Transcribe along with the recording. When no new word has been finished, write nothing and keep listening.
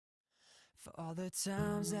For all the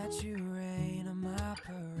times that you rain on my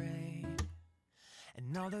parade,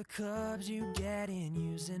 and all the clubs you get in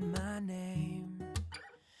using my name.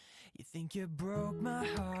 You think you broke my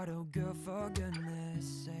heart, oh girl, for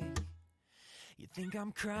goodness sake. You think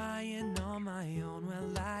I'm crying on my own,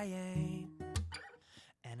 well I ain't.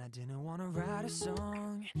 And I didn't wanna write a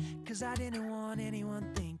song, cause I didn't want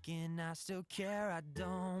anyone thinking I still care, I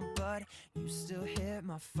don't. But you still hit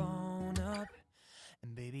my phone up,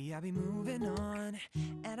 and baby, I'll be moving on.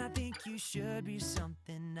 And I think you should be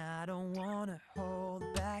something I don't wanna hold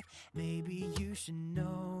back. Maybe you should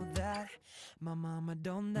know that my mama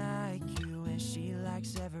don't like you, and she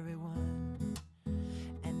likes everyone.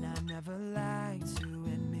 And I never like to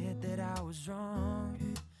admit that I was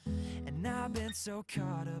wrong. And I've been so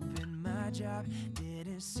caught up in my job,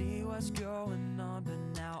 didn't see what's going on. But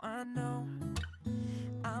now I know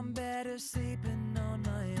I'm better sleeping on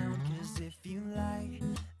my own. Cause if you like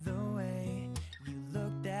the way you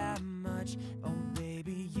look that much, oh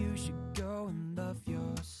baby, you should go and love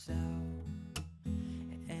yourself.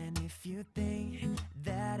 And if you think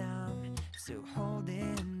that I'm still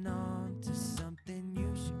holding on to something,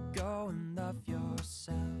 you should go and love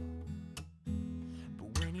yourself.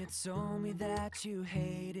 But when you told me that you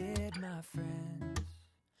hated my friends,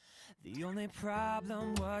 the only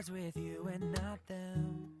problem was with you and not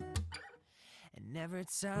them. And every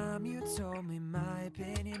time you told me my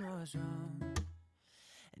opinion was wrong,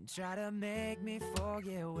 and tried to make me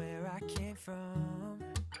forget where I came from.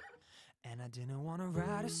 And I didn't wanna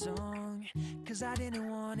write a song, cause I didn't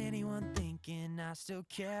want anyone thinking I still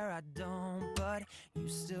care, I don't. But you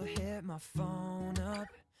still hit my phone up,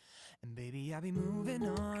 and baby, I'll be moving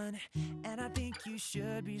on. And I think you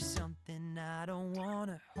should be something I don't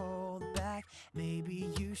wanna hold back. Maybe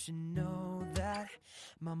you should know that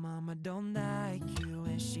my mama don't like you,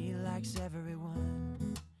 and she likes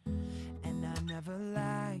everyone. And I never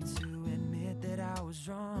like to admit that I was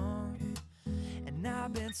wrong. And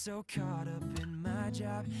I've been so caught up in my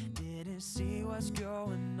job, didn't see what's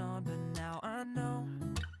going on. But now I know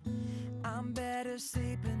I'm better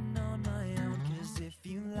sleeping on my own. Cause if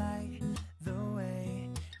you like the way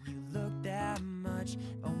you look that much,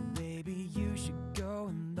 oh baby, you should go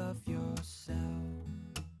and love yourself.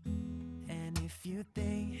 And if you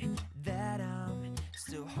think that I'm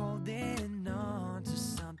still holding on to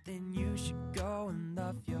something, you should go and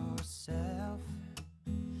love yourself.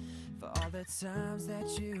 For all the times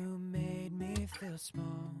that you made me feel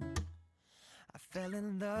small, I fell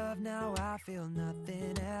in love, now I feel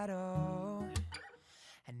nothing at all.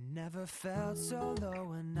 I never felt so low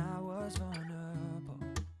when I was vulnerable.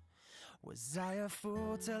 Was I a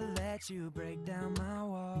fool to let you break down my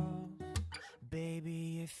walls?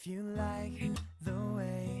 Baby, if you like the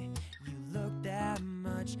way you look that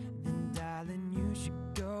much, then darling, you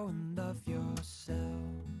should go and love yourself.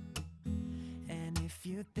 And if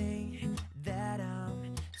you think that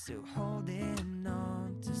I'm still holding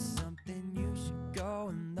on to something, you should go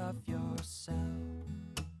and love yourself.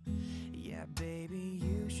 Yeah, baby,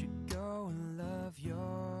 you should go and love yourself.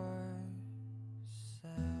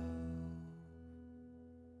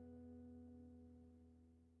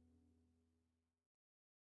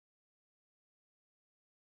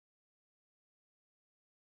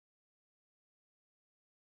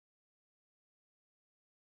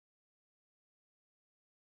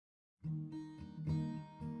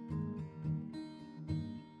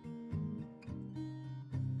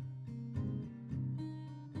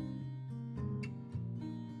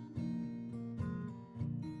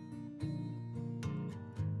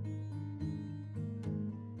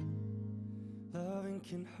 Loving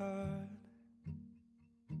can hurt.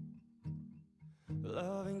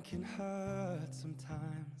 Loving can hurt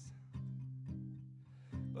sometimes,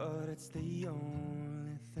 but it's the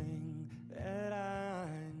only thing that I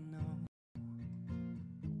know.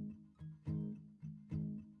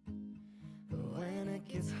 When it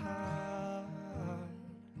gets hard,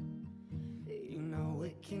 you know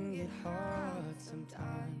it can get hard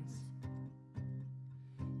sometimes.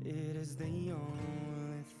 It is the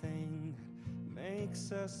only thing that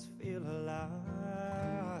makes us feel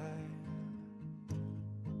alive.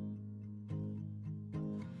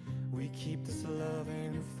 We keep this love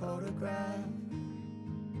in a photograph.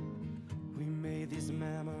 We made these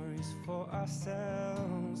memories for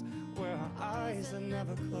ourselves, where our eyes are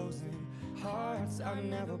never closing, hearts are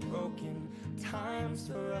never broken, time's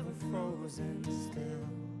forever frozen still.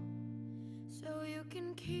 So you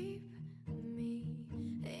can keep me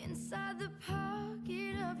inside the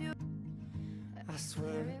pocket of your... I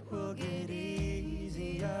swear it will get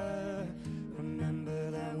easier.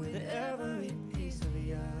 Remember that with every piece of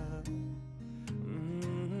you.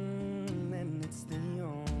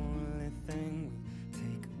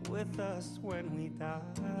 with us when we die.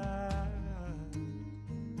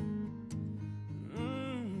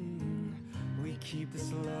 We keep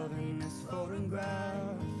this love in this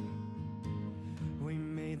photograph. We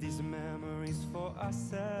made these memories for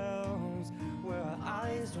ourselves, where our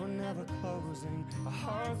eyes were never closing, our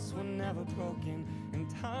hearts were never broken, and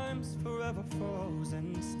time's forever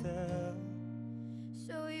frozen still.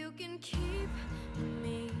 So you can keep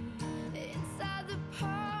me inside the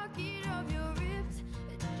pocket of your ripped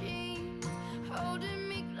jeans, holding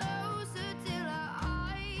me closer till our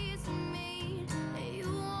eyes meet. You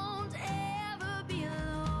won't ever be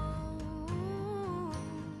alone.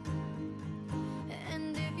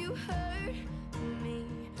 And if you hurt me,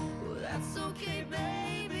 well, that's okay,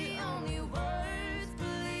 baby. Only words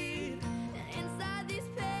bleed. And inside these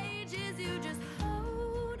pages, you just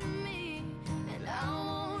hold me, and I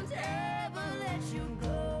won't ever let you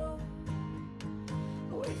go.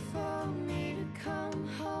 Wait for me to come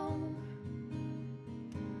home.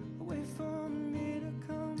 Wait for me to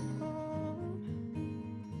come home.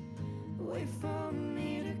 Wait for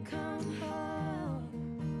me to come home.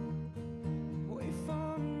 Wait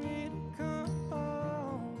for me to come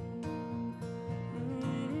home.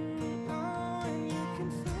 Oh, and you can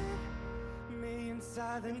fit me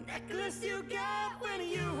inside the necklace you got when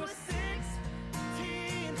you were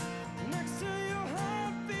 16, next to your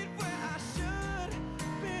heartbeat where I should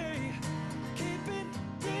be. Keep it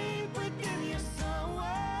deep within your soul.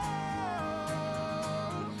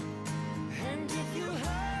 And if you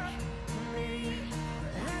hurt me,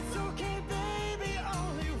 that's okay, baby.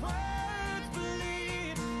 Only words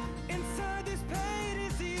bleed. Inside these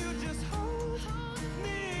pages, you just hold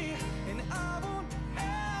me, and I won't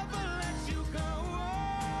ever let you go.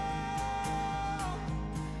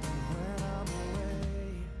 When I'm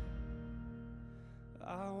away, I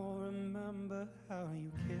will remember how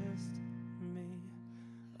you kissed me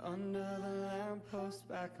under the lamppost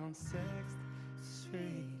back on 6th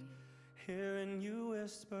Street, hearing you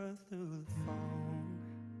whisper through the phone.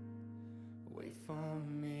 Wait for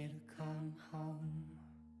me to come home.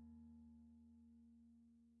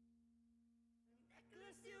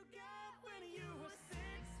 Necklace you got when you were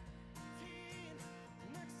 16,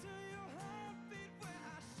 next to your heartbeat where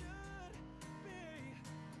I should be.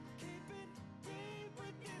 Keep it deep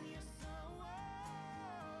within your soul.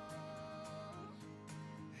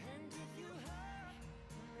 And if you hurt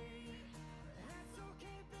me, that's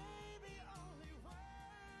okay, baby. Only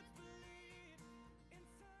words bleed.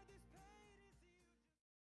 Inside these pages,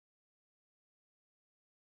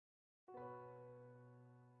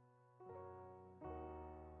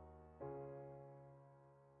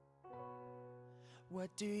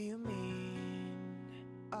 What do you mean?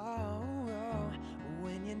 Oh,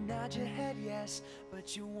 when you nod your head yes,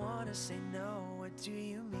 but you wanna say no. What do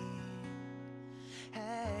you mean?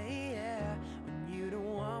 Hey, yeah, when you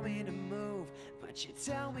don't want me to move, but you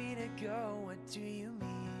tell me to go. What do you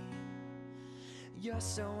mean? You're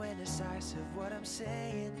so indecisive, what I'm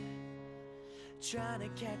saying. Trying to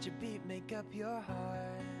catch a beat, make up your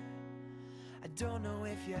heart. I don't know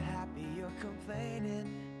if you're happy or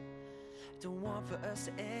complaining. Don't want for us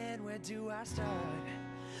to end, where do I start?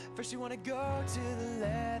 First you wanna go to the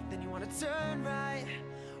left, then you wanna turn right.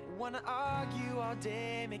 Wanna argue all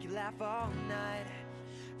day, make you laugh all night.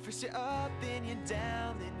 First you're up, then you're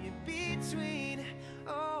down, then you're between.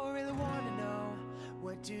 Oh, I really wanna know,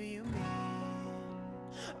 what do you mean?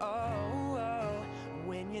 Oh,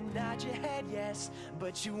 when you nod your head yes,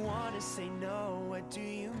 but you wanna say no. What do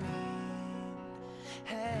you mean?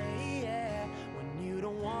 Hey, yeah, when you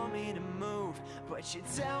don't want me to move, but you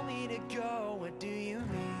tell me to go. What do you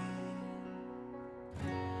mean?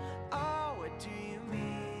 Oh, what do you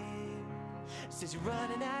mean? Since you're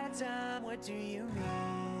running out of time, what do you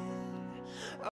mean?